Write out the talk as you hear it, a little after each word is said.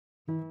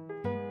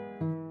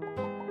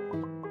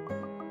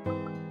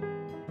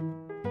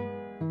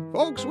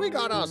Folks, we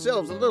got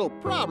ourselves a little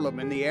problem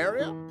in the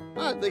area.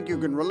 I think you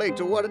can relate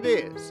to what it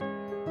is.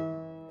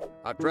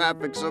 Our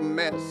traffic's a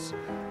mess,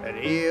 and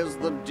here's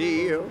the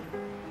deal.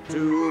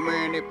 Too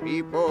many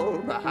people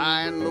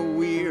behind the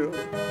wheel.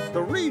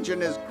 The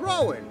region is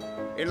growing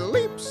in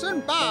leaps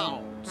and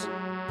bounds.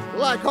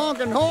 Like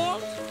honking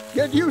horns,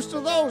 get used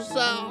to those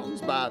sounds.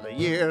 By the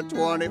year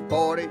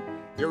 2040,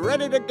 you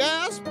ready to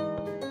gasp?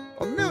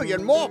 1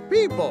 million more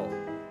people,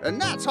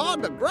 and that's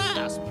hard to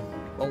grasp.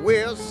 But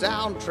we're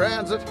Sound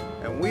Transit,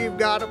 and we've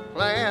got a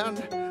plan,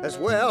 as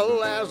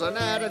well as an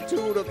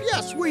attitude of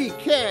yes, we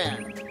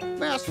can.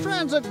 Mass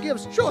transit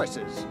gives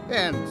choices,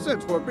 and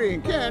since we're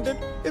being candid,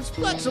 it's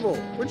flexible,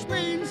 which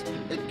means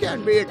it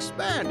can be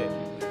expanded.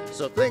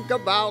 So think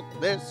about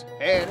this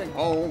heading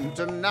home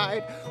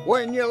tonight.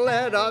 When you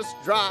let us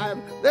drive,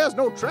 there's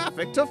no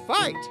traffic to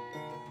fight.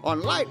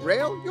 On light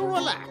rail, you'll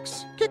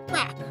relax, kick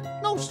back,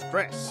 no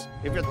stress.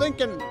 If you're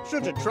thinking,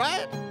 should you try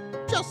it?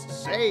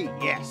 Just say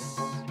yes.